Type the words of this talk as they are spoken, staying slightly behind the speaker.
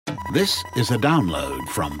This is a download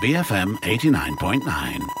from BFM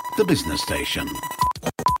 89.9, the business station.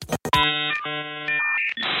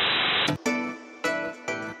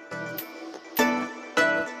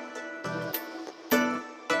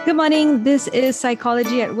 Good morning. This is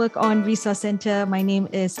Psychology at Work on Resource Center. My name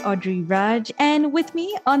is Audrey Raj. And with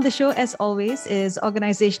me on the show, as always, is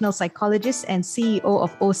organizational psychologist and CEO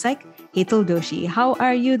of OPsych, Hetal Doshi. How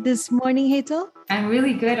are you this morning, Hetal? I'm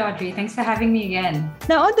really good, Audrey. Thanks for having me again.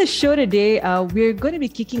 Now, on the show today, we're going to be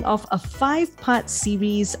kicking off a 5-part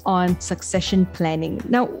series on succession planning.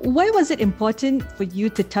 Now, why was it important for you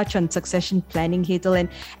to touch on succession planning, Hetal,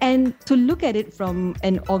 and to look at it from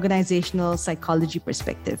an organizational psychology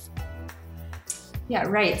perspective? Yeah,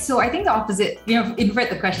 right. So I think the opposite, invert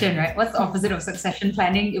the question, right? What's the opposite of succession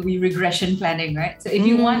planning? It would be regression planning, right? So if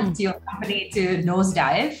you want your company to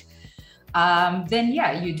nosedive, then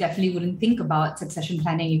you definitely wouldn't think about succession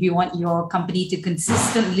planning. If you want your company to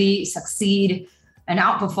consistently succeed and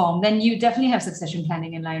outperform, then you definitely have succession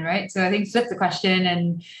planning in line, right? So I think flip the question,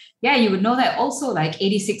 and you would know that also like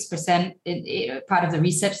 86%, part of the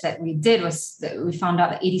research that we did was that we found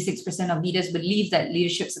out that 86% of leaders believe that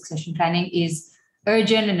leadership succession planning is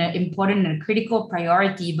urgent and an important and a critical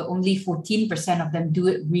priority, but only 14% of them do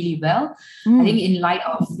it really well. I think in light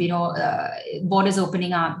of, borders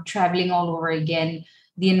opening up, traveling all over again,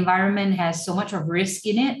 the environment has so much of risk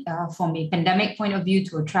in it, from a pandemic point of view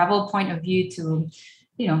to a travel point of view to,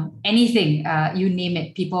 anything, you name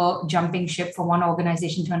it, people jumping ship from one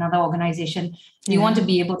organization to another organization. You want to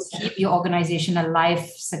be able to keep your organization alive,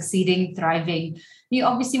 succeeding, thriving. You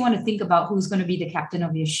obviously want to think about who's going to be the captain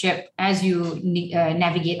of your ship as you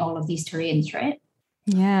navigate all of these terrains, right?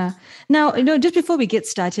 Yeah. Now, just before we get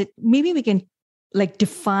started, maybe we can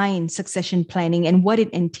define succession planning and what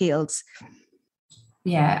it entails.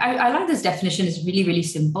 Yeah, I like this definition. It's really, really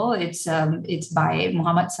simple. It's by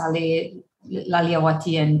Muhammad Saleh,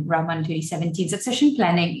 Laliawati, and Rahman 2017. Succession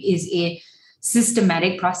planning is a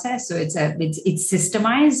systematic process. So it's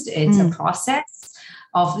systemized. It's a process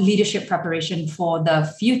of leadership preparation for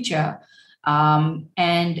the future.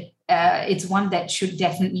 And it's one that should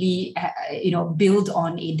definitely, build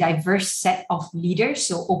on a diverse set of leaders.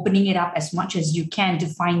 So opening it up as much as you can to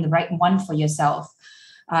find the right one for yourself.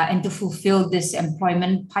 And to fulfill this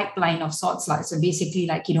employment pipeline of sorts. So basically,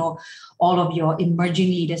 all of your emerging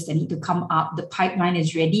leaders that need to come up, the pipeline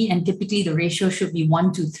is ready. And typically the ratio should be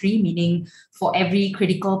 1-3, meaning for every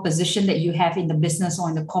critical position that you have in the business or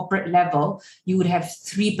in the corporate level, you would have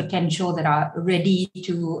 3 potential that are ready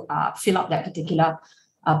to fill up that particular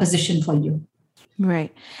position for you.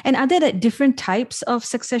 Right. And are there different types of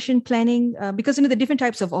succession planning? Because, the different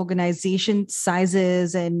types of organization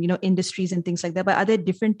sizes and, industries and things like that, but are there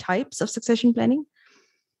different types of succession planning?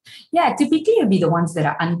 Yeah, typically it'll be the ones that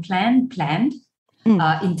are unplanned, planned,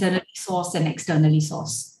 internally sourced and externally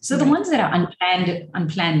sourced. So the ones that are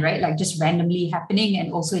unplanned, right? Like just randomly happening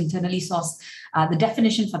and also internally sourced. The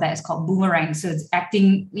definition for that is called boomerang. So it's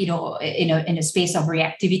acting, in a space of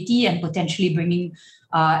reactivity and potentially bringing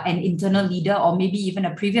an internal leader or maybe even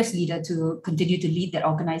a previous leader to continue to lead that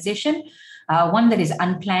organization. One that is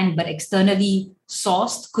unplanned but externally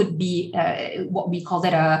sourced could be what we call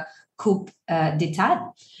that a coup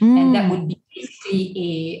d'état. And that would be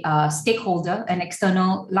basically a stakeholder,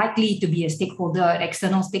 likely to be a stakeholder, an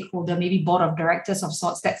external stakeholder, maybe board of directors of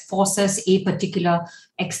sorts that forces a particular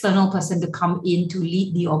external person to come in to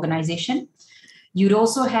lead the organization. You'd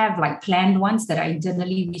also have planned ones that are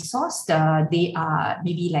internally resourced. They are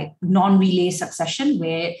maybe non-relay succession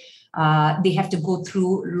where they have to go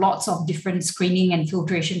through lots of different screening and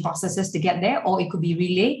filtration processes to get there. Or it could be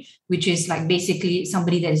relay, which is basically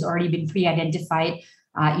somebody that has already been pre-identified.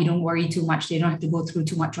 You don't worry too much. They don't have to go through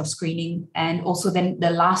too much of screening. And also then the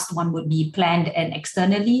last one would be planned and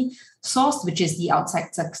externally sourced, which is the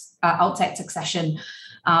outside succession.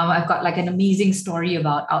 I've got an amazing story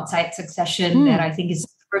about outside succession that I think is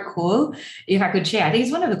super cool. If I could share, I think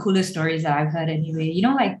it's one of the coolest stories that I've heard anyway.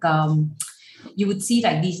 You would see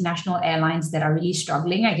these national airlines that are really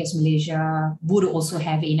struggling. I guess Malaysia would also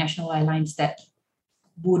have a national airlines that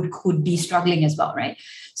could be struggling as well, right?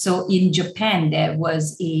 So in Japan, there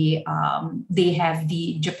was they have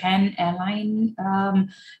the Japan Airline,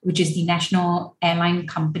 which is the national airline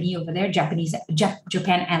company over there,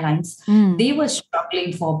 Japan Airlines. They were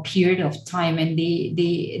struggling for a period of time, and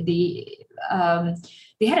they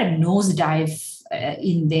had a nosedive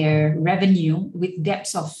in their revenue with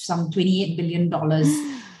debts of some $28 billion,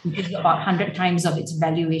 which is about 100 times of its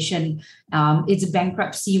valuation. Its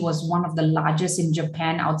bankruptcy was one of the largest in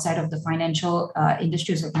Japan outside of the financial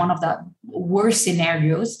industry. So one of the worst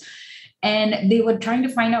scenarios. And they were trying to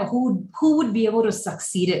find out who would be able to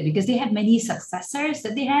succeed it, because they had many successors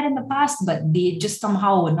that they had in the past, but they just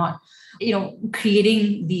somehow were not,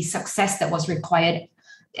 creating the success that was required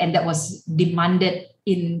and that was demanded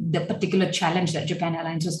in the particular challenge that Japan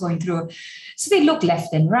Airlines was going through. So they looked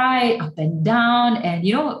left and right, up and down, and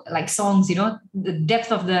like songs, the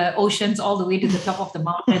depth of the oceans all the way to the top of the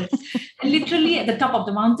mountains. And literally at the top of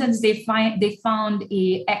the mountains, they found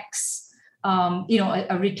a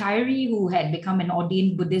retiree who had become an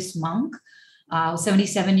ordained Buddhist monk,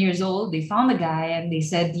 77 years old. They found the guy and they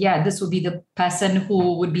said, yeah, this would be the person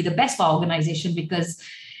who would be the best for our organization, because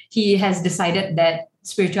he has decided that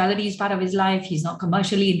spirituality is part of his life. He's not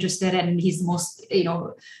commercially interested, and his most,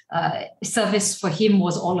 service for him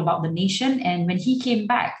was all about the nation. And when he came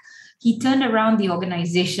back, he turned around the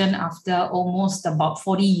organization after almost about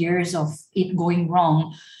 40 years of it going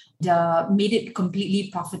wrong, made it completely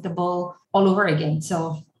profitable all over again.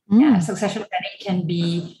 So yeah, succession planning can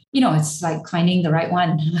be, it's like finding the right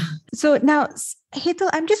one. So now, Hetal,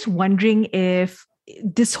 I'm just wondering if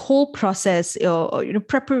this whole process,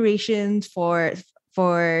 preparations for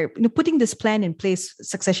putting this plan in place,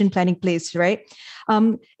 succession planning place, right?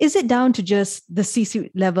 Is it down to just the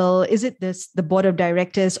C-suite level? Is it the board of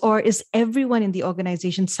directors, or is everyone in the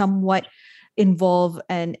organization somewhat involved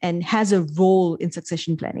and has a role in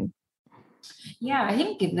succession planning? Yeah, I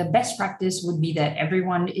think the best practice would be that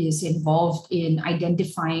everyone is involved in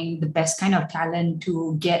identifying the best kind of talent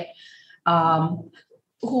to get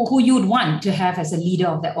who you would want to have as a leader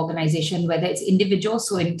of that organization, whether it's individuals.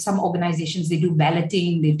 So in some organizations, they do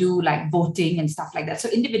balloting, they do like voting and stuff like that. So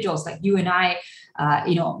individuals like you and I,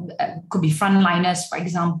 could be frontliners, for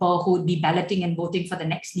example, who would be balloting and voting for the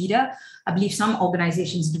next leader. I believe some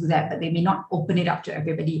organizations do that, but they may not open it up to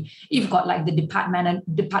everybody. You've got like the department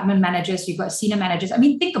managers, you've got senior managers. I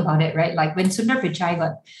mean, think about it, right? Like when Sundar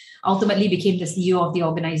Pichai ultimately became the CEO of the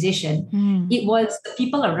organization, it was the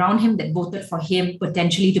people around him that voted for him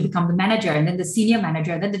potentially to become the manager, and then the senior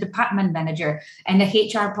manager, then the department manager, and the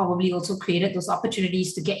HR probably also created those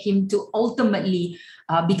opportunities to get him to ultimately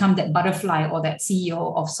become that butterfly or that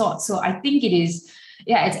CEO of sorts. So I think it's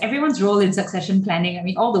everyone's role in succession planning. I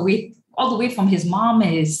mean, all the way from his mom,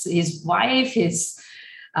 his wife,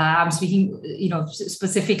 I'm speaking,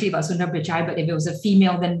 specifically about Sundar Pichai, but if it was a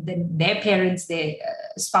female, then their parents, their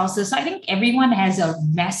spouses. So I think everyone has a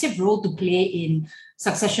massive role to play in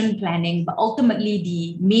succession planning, but ultimately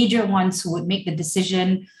the major ones who would make the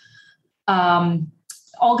decision,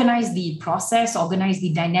 organize the process, organize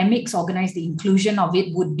the dynamics, organize the inclusion of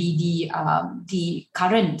it would be the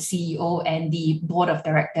current CEO and the board of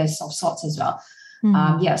directors of sorts as well.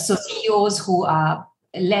 So CEOs who are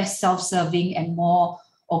less self-serving and more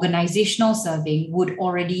organizational serving would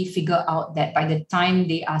already figure out that by the time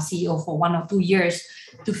they are CEO for 1 or 2 years,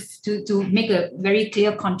 to make a very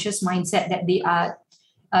clear, conscious mindset that they are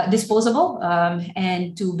disposable,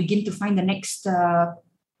 and to begin to find the next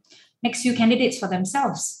few candidates for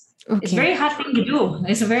themselves. Okay. It's a very hard thing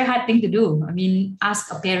to do. I mean,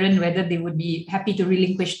 ask a parent whether they would be happy to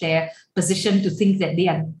relinquish their position to think that they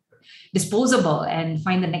are disposable and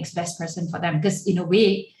find the next best person for them. Because in a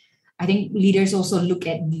way, I think leaders also look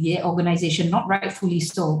at their organization, not rightfully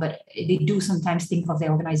so, but they do sometimes think of their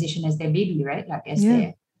organization as their baby, right? Like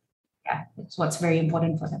it's what's very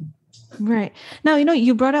important for them. Right. Now,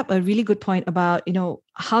 you brought up a really good point about,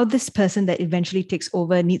 how this person that eventually takes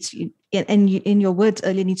over needs to, and in your words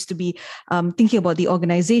earlier, needs to be thinking about the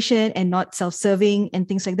organization and not self-serving and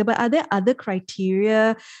things like that. But are there other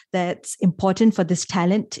criteria that's important for this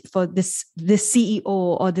talent, for this CEO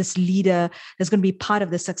or this leader that's going to be part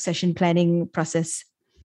of the succession planning process?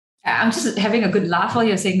 I'm just having a good laugh while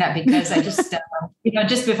you're saying that, because I just,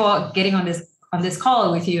 just before getting on this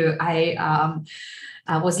call with you,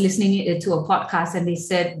 I was listening to a podcast, and they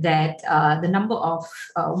said that the number of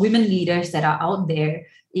women leaders that are out there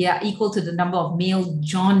equal to the number of male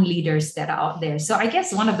John leaders that are out there. So I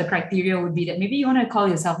guess one of the criteria would be that maybe you want to call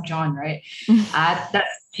yourself John, right?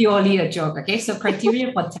 That's purely a joke. Okay, so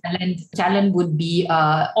criteria for talent would be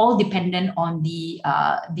all dependent on the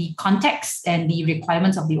context and the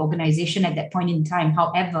requirements of the organization at that point in time.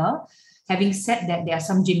 However, having said that, there are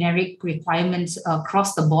some generic requirements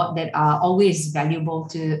across the board that are always valuable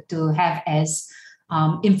to have as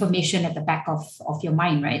information at the back of your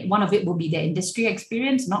mind, right? One of it will be their industry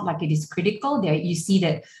experience, not like it is critical. There you see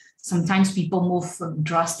that sometimes people move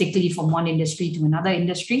drastically from one industry to another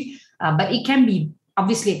industry, but it can be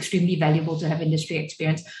obviously extremely valuable to have industry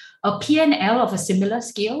experience. A P&L of a similar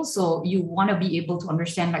scale. So you want to be able to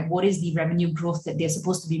understand like what is the revenue growth that they're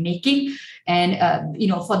supposed to be making. And,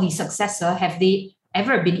 for the successor, have they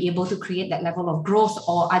ever been able to create that level of growth,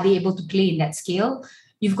 or are they able to play in that scale?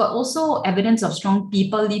 You've got also evidence of strong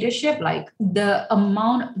people leadership, like the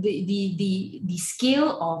amount, the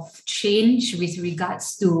scale of change with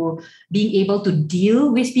regards to being able to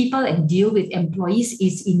deal with people and deal with employees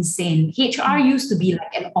is insane. HR used to be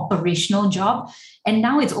like an operational job, and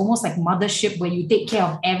now it's almost like mothership, where you take care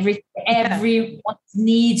of everyone's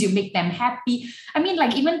needs, you make them happy. I mean,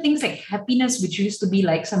 like even things like happiness, which used to be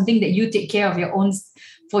like something that you take care of your own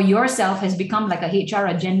for yourself, has become like a HR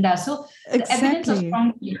agenda. So the evidence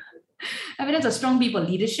of strong people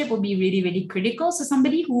leadership will be really, really critical. So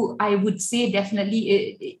somebody who I would say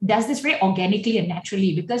definitely does this very organically and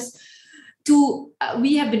naturally, because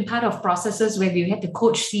we have been part of processes where we had to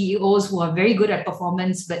coach CEOs who are very good at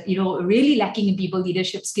performance, but really lacking in people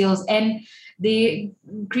leadership skills, and they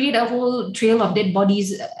create a whole trail of dead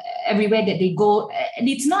bodies everywhere that they go. And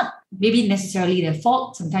it's not maybe necessarily their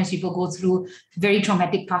fault. Sometimes people go through very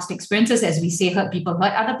traumatic past experiences, as we say, hurt people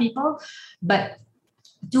hurt other people. But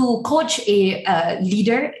to coach a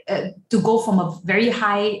leader to go from a very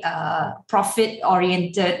high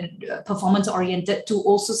profit-oriented, performance-oriented, to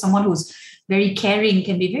also someone who's very caring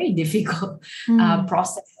can be very difficult. A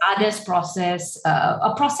process that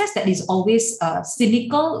is always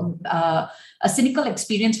cynical, a cynical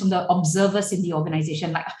experience from the observers in the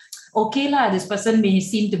organization. Like, okay lah, this person may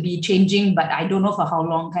seem to be changing, but I don't know for how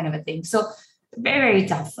long, kind of a thing. So very, very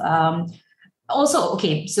tough. Also,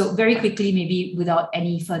 okay, so very quickly, maybe without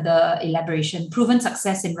any further elaboration, proven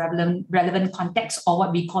success in relevant context, or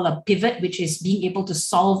what we call a pivot, which is being able to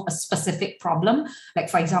solve a specific problem. Like,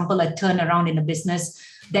 for example, a turnaround in a business,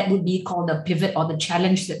 that would be called a pivot, or the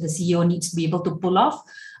challenge that the CEO needs to be able to pull off.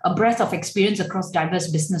 A breadth of experience across diverse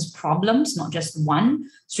business problems, not just one.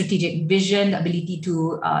 Strategic vision, ability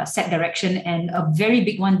to set direction, and a very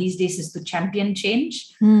big one these days is to champion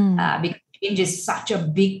change. Because change is such a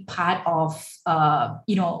big part of,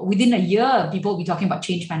 within a year, people will be talking about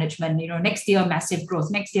change management. Next year, massive growth.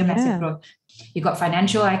 Massive growth. You've got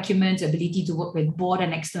financial acumen, ability to work with board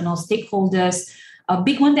and external stakeholders. A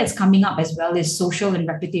big one that's coming up as well is social and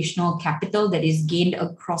reputational capital that is gained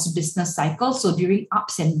across business cycles. So during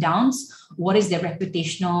ups and downs, what is their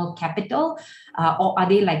reputational capital? Or are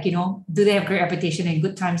they like, do they have great reputation in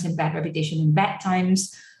good times and bad reputation in bad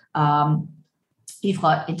times? You've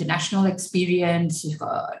got international experience, you've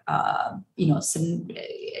got, your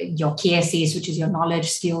KSAs, which is your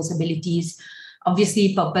knowledge, skills, abilities.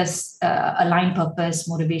 Obviously, purpose, aligned purpose,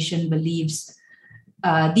 motivation, beliefs.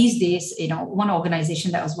 These days, one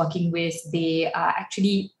organization that I was working with, they are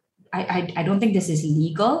actually, I don't think this is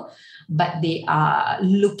legal, but they are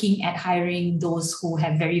looking at hiring those who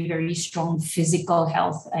have very, very strong physical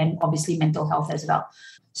health and obviously mental health as well.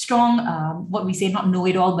 Strong, what we say, not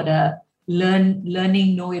know-it-all, but a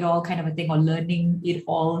learning know-it-all kind of a thing, or learning it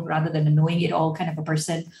all rather than a knowing it all kind of a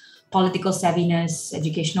person. Political savviness,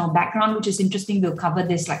 educational background, which is interesting. We'll cover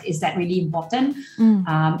this, like, is that really important?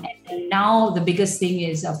 And now the biggest thing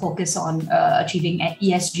is a focus on achieving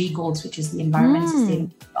ESG goals, which is the environment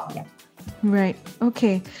sustainability. Yeah. Right.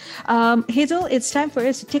 Okay. Hazel, it's time for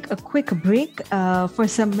us to take a quick break for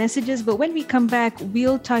some messages. But when we come back,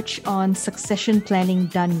 we'll touch on succession planning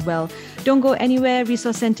done well. Don't go anywhere.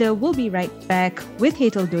 Resource Center will be right back with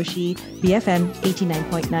Hetal Doshi, BFM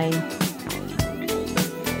 89.9.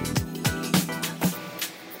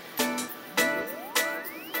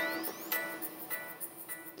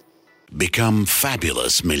 Become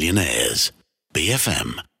fabulous millionaires.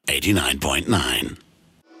 BFM 89.9.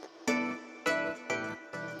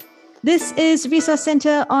 This is Resource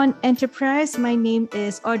Center on Enterprise. My name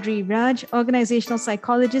is Audrey Raj, organizational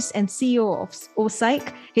psychologist and CEO of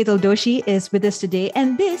OPsych. Hetal Doshi is with us today.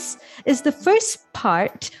 And this is the first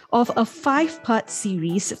part of a 5-part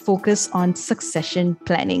series focused on succession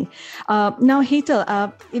planning. Now, Hetal,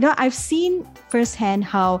 I've seen firsthand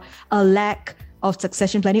how a lack of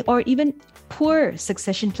succession planning, or even poor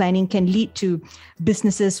succession planning, can lead to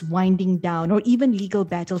businesses winding down, or even legal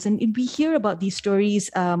battles. And we hear about these stories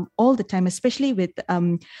all the time, especially with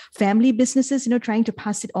family businesses, trying to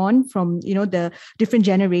pass it on from, the different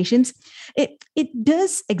generations. It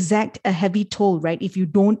does exact a heavy toll, right? If you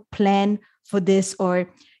don't plan for this, or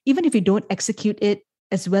even if you don't execute it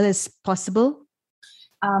as well as possible.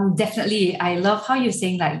 Definitely. I love how you're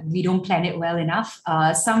saying like we don't plan it well enough.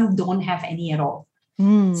 Some don't have any at all.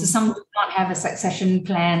 So some do not have a succession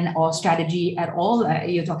plan or strategy at all.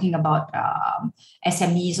 You're talking about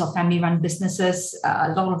SMEs or family-run businesses.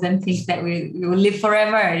 A lot of them think that we will live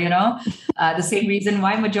forever, The same reason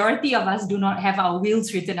why majority of us do not have our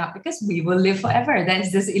wills written up, because we will live forever.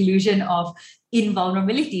 That's this illusion of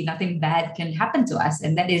invulnerability. Nothing bad can happen to us.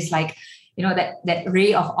 And that is like, that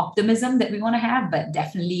ray of optimism that we want to have, but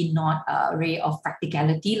definitely not a ray of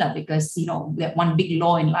practicality, because that one big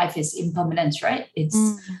law in life is impermanence, right? It's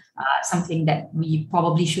something that we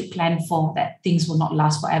probably should plan for, that things will not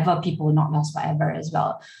last forever, people will not last forever as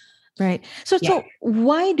well. Right. So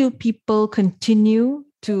why do people continue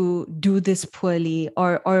to do this poorly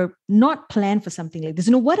or not plan for something like this?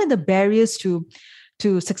 What are the barriers to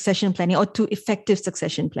succession planning or to effective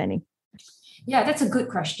succession planning? Yeah, that's a good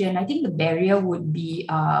question. I think the barrier would be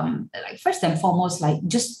first and foremost, we're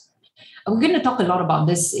going to talk a lot about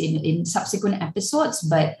this in subsequent episodes,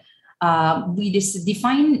 but we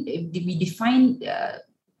define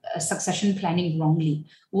succession planning wrongly.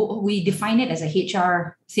 We define it as a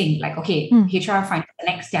HR thing, HR finds the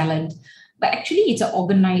next talent, but actually it's an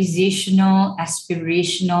organizational,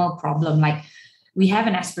 aspirational problem. We have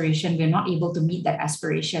an aspiration, we're not able to meet that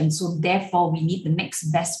aspiration, so therefore we need the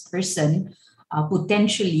next best person,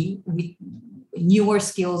 potentially with newer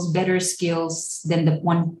skills, better skills than the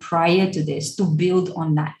one prior to this, to build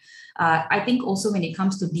on that. I think also when it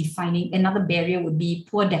comes to defining, another barrier would be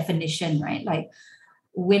poor definition, right?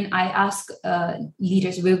 When I ask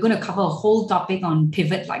leaders, we're going to cover a whole topic on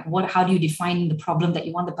pivot, how do you define the problem that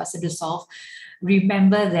you want the person to solve?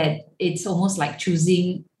 Remember that it's almost like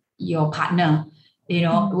choosing your partner.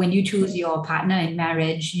 When you choose your partner in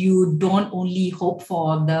marriage, you don't only hope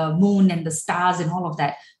for the moon and the stars and all of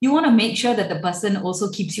that. You want to make sure that the person also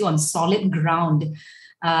keeps you on solid ground.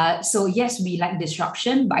 So yes, we like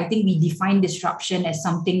disruption, but I think we define disruption as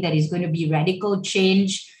something that is going to be radical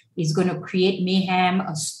change, is going to create mayhem,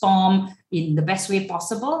 a storm in the best way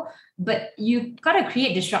possible. But you got to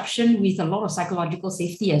create disruption with a lot of psychological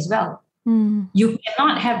safety as well. You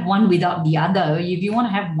cannot have one without the other. If you want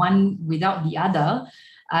to have one without the other,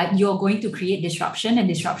 you're going to create disruption, and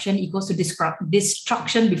disruption equals to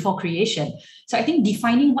destruction before creation. So I think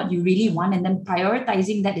defining what you really want and then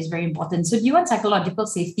prioritizing that is very important. So do you want psychological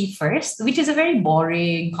safety first, which is a very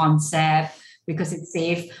boring concept because it's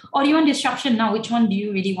safe, or do you want disruption now? Which one do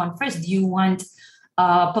you really want first? Do you want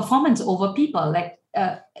performance over people?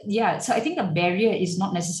 So I think the barrier is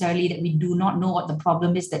not necessarily that we do not know what the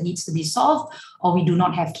problem is that needs to be solved, or we do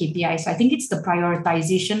not have KPIs. So I think it's the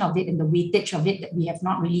prioritization of it and the weightage of it that we have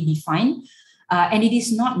not really defined. And it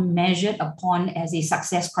is not measured upon as a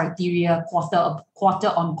success criteria quarter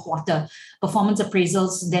on quarter. Performance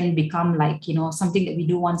appraisals then become something that we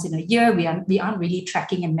do once in a year. We aren't really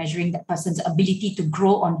tracking and measuring that person's ability to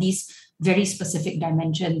grow on these very specific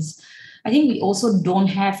dimensions. I think we also don't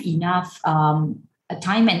have enough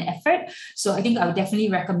time and effort. So I think I would definitely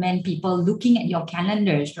recommend people looking at your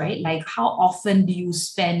calendars, right? How often do you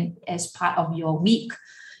spend as part of your week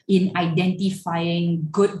in identifying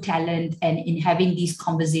good talent and in having these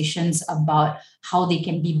conversations about how they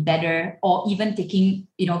can be better, or even taking,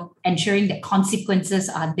 ensuring that consequences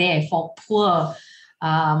are there for poor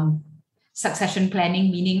succession planning,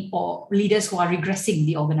 meaning or leaders who are regressing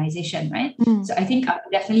the organization, right? So I think I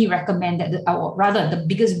would definitely recommend that, or rather the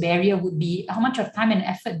biggest barrier would be how much of time and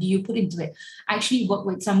effort do you put into it? I actually work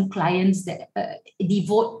with some clients that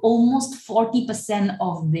devote almost 40%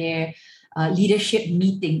 of their leadership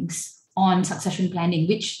meetings on succession planning,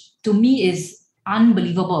 which to me is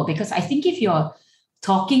unbelievable, because I think if you're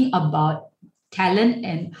talking about talent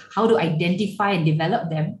and how to identify and develop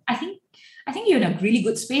them, I think you're in a really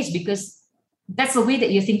good space, because that's the way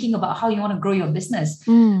that you're thinking about how you want to grow your business.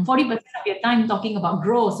 40% of your time talking about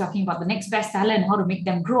growth, talking about the next best talent, how to make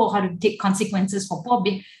them grow, how to take consequences for poor.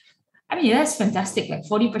 That's fantastic.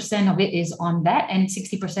 40% of it is on that, and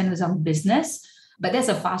 60% is on business. But that's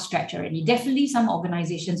a fast stretch already. Definitely some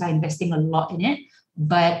organizations are investing a lot in it,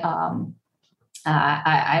 but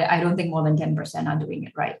I don't think more than 10% are doing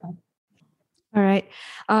it right. All right.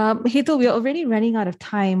 Hetal, we're already running out of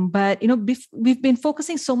time, but we've been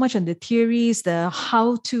focusing so much on the theories, the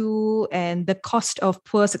how-to, and the cost of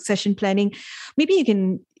poor succession planning. Maybe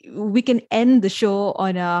we can end the show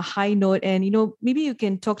on a high note, and maybe you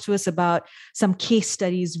can talk to us about some case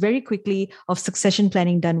studies very quickly of succession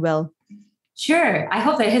planning done well. Sure. I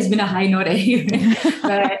hope that has been a high note anyway.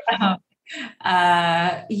 But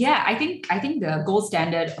I think the gold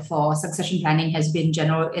standard for succession planning has been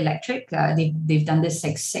General Electric. They've done this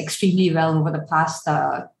extremely well over the past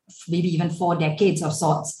maybe even 4 decades of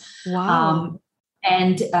sorts. Wow.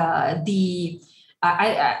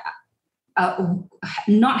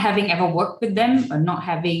 Not having ever worked with them or not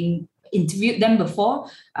having interviewed them before,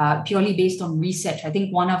 purely based on research, I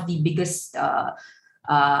think one of the biggest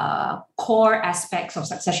core aspects of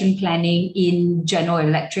succession planning in General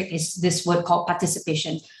Electric is this word called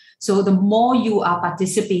participation. So the more you are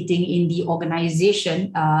participating in the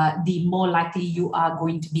organization, the more likely you are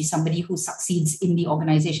going to be somebody who succeeds in the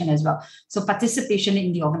organization as well. So participation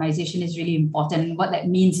in the organization is really important. What that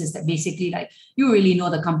means is that basically, like, you really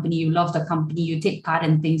know the company, you love the company, you take part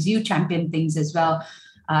in things, you champion things as well.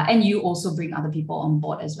 And you also bring other people on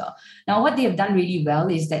board as well. Now, what they have done really well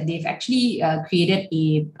is that they've actually created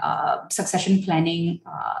a succession planning,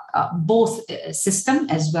 both system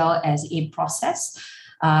as well as a process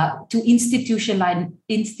to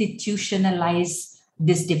institutionalize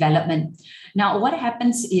this development. Now, what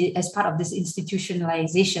happens as part of this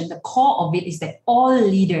institutionalization, the core of it is that all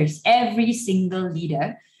leaders, every single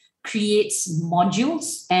leader, creates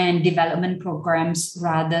modules and development programs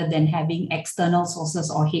rather than having external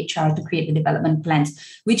sources or HR to create the development plans,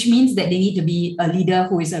 which means that they need to be a leader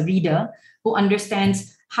who is a reader, who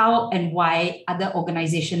understands how and why other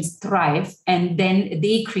organizations thrive, and then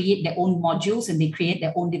they create their own modules and they create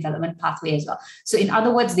their own development pathway as well. So in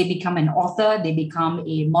other words, they become an author, they become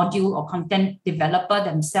a module or content developer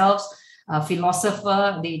themselves, a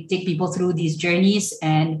philosopher, they take people through these journeys.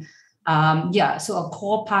 And so a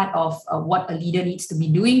core part of what a leader needs to be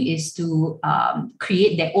doing is to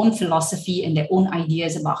create their own philosophy and their own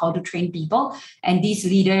ideas about how to train people. And these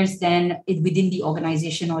leaders then within the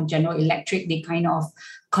organization or General Electric, they kind of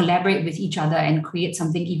collaborate with each other and create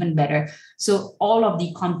something even better. So all of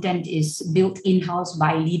the content is built in-house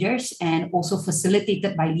by leaders and also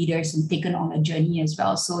facilitated by leaders and taken on a journey as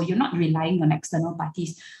well. So you're not relying on external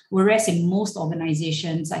parties. Whereas in most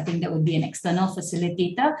organizations, I think that would be an external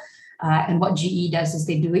facilitator. And what GE does is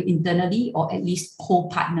they do it internally or at least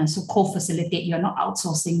co-partner, so co-facilitate. You're not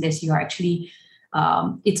outsourcing this. You are actually,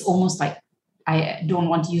 it's almost like, I don't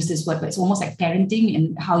want to use this word, but it's almost like parenting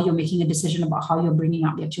and how you're making a decision about how you're bringing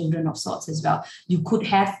up your children of sorts as well. You could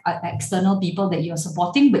have external people that you're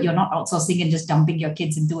supporting, but you're not outsourcing and just dumping your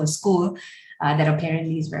kids into a school that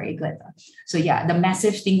apparently is very good. So yeah, the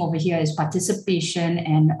massive thing over here is participation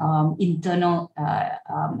and internal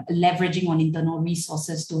leveraging on internal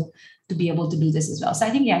resources to be able to do this as well. So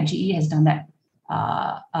I think, yeah, GE has done that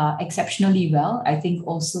exceptionally well. I think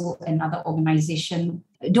also another organization,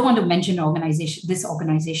 I don't want to mention this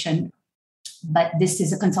organization, but this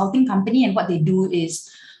is a consulting company. And what they do is,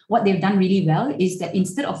 what they've done really well is that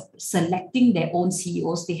instead of selecting their own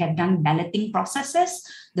CEOs, they have done balloting processes.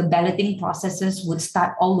 The balloting processes would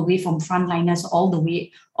start all the way from frontliners all the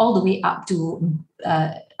way up to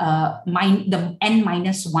the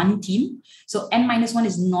N-1 team. So N-1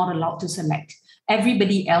 is not allowed to select.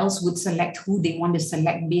 Everybody else would select who they want to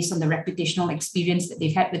select based on the reputational experience that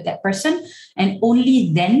they've had with that person. And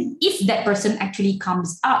only then, if that person actually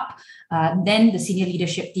comes up, then the senior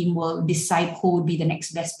leadership team will decide who would be the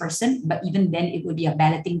next best person. But even then, it would be a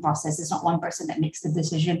balloting process. It's not one person that makes the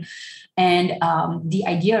decision. And the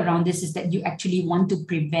idea around this is that you actually want to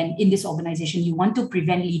prevent, in this organization, you want to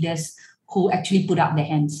prevent leaders who actually put up their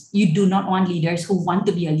hands. You do not want leaders who want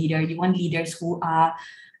to be a leader. You want leaders who are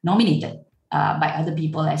nominated by other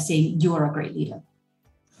people as saying, you're a great leader.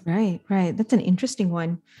 Right. That's an interesting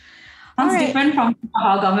one. Sounds different from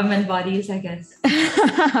our government bodies, I guess.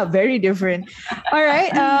 Very different. All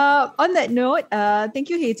right. On that note, thank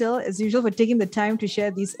you, Hazel, as usual, for taking the time to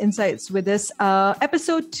share these insights with us.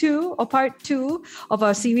 Episode 2 or part 2 of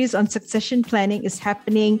our series on succession planning is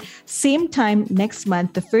happening same time next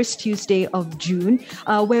month, the first Tuesday of June,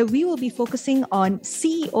 where we will be focusing on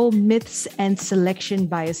CEO myths and selection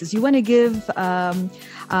biases. You want to give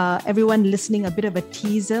everyone listening a bit of a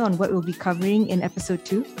teaser on what we'll be covering in episode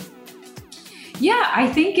 2? Yeah, I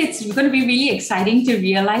think it's going to be really exciting to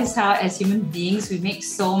realize how, as human beings, we make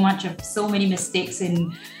so many mistakes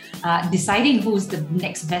in deciding who's the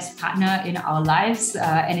next best partner in our lives,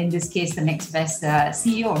 and in this case, the next best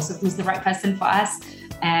CEO. So who's the right person for us,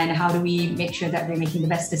 and how do we make sure that we're making the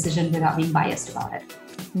best decision without being biased about it?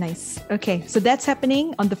 Nice. Okay, so that's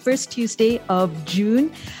happening on the first Tuesday of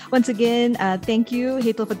June. Once again, thank you,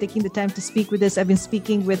 Hazel, for taking the time to speak with us. I've been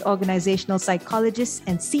speaking with organizational psychologist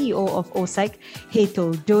and CEO of OPsych,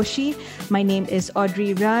 Hazel Doshi. My name is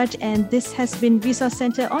Audrey Raj, and this has been Resource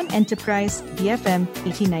Center on Enterprise, BFM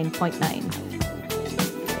 89.9.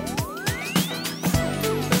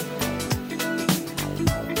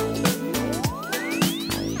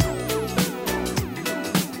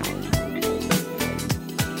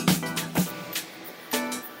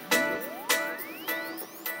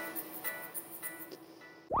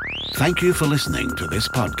 Thank you for listening to this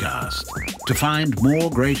podcast. To find more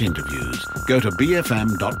great interviews, go to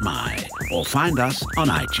bfm.my or find us on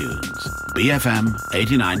iTunes. BFM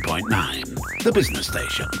 89.9, the business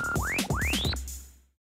station.